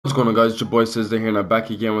What's going on, guys? It's your boy Sizz here, and I'm back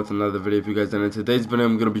again with another video for you guys. And in today's video,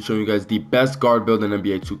 I'm going to be showing you guys the best guard build in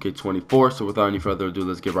NBA 2K24. So without any further ado,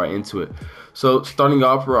 let's get right into it. So starting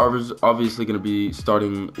off, we're obviously going to be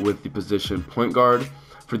starting with the position point guard.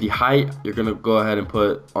 For the height, you're going to go ahead and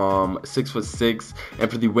put 6'6",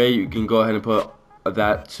 and for the weight, you can go ahead and put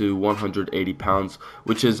that to 180 pounds,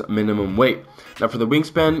 which is minimum weight. Now for the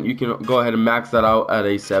wingspan, you can go ahead and max that out at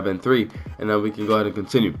a 7'3", and then we can go ahead and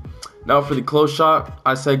continue. Now for the close shot,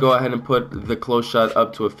 I say go ahead and put the close shot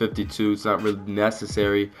up to a 52. It's not really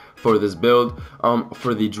necessary for this build.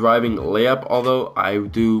 For the driving layup, although, I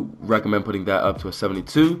do recommend putting that up to a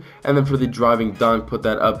 72. And then for the driving dunk, put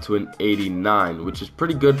that up to an 89, which is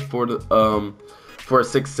pretty good for the for a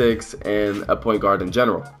 6'6" and a point guard in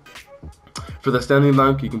general. For the standing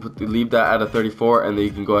dunk, you can leave that at a 34, and then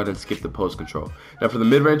you can go ahead and skip the post control. Now for the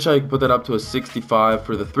mid-range shot, you can put that up to a 65.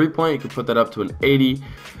 For the three-point, you can put that up to an 80.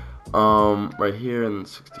 Right here, and then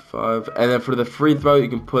 65. And then for the free throw, you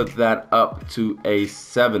can put that up to a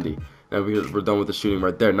 70. Now we're done with the shooting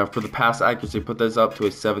right there. Now for the pass accuracy, put this up to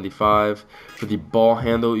a 75. For the ball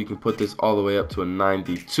handle, you can put this all the way up to a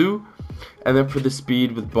 92. And then for the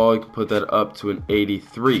speed with ball, you can put that up to an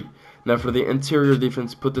 83. Now for the interior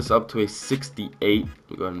defense, put this up to a 68.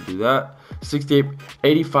 We'll go ahead and do that. 68,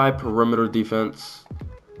 85 perimeter defense.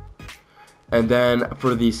 And then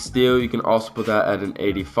for the steal, you can also put that at an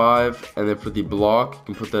 85. And then for the block, you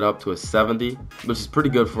can put that up to a 70, which is pretty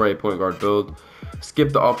good for a point guard build.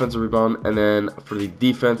 Skip the offensive rebound, and then for the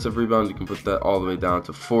defensive rebound, you can put that all the way down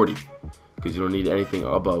to 40, because you don't need anything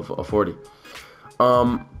above a 40.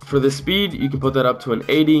 For the speed, you can put that up to an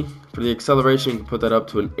 80. For the acceleration, you can put that up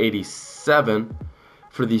to an 87.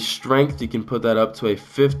 For the strength, you can put that up to a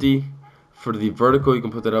 50. For the vertical, you can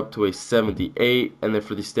put that up to a 78, and then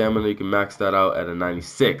for the stamina, you can max that out at a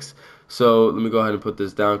 96. So let me go ahead and put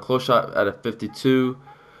this down. Close shot at a 52,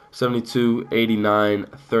 72, 89,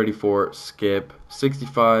 34, skip,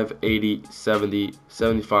 65, 80, 70,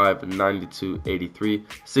 75, 92, 83,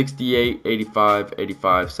 68, 85,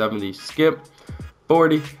 85, 70, skip,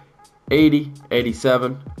 40, 80,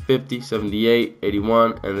 87, 50, 78,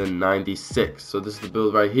 81, and then 96. So this is the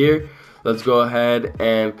build right here. Let's go ahead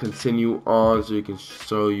and continue on so you can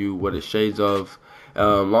show you what it shades of.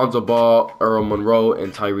 Lonzo Ball, Earl Monroe,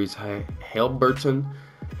 and Tyrese Halliburton.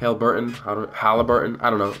 I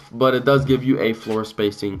don't know. But it does give you a floor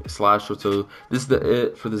spacing slasher. So this is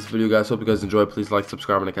it for this video, guys. Hope you guys enjoy. Please like,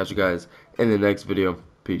 subscribe, and I'll catch you guys in the next video.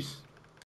 Peace.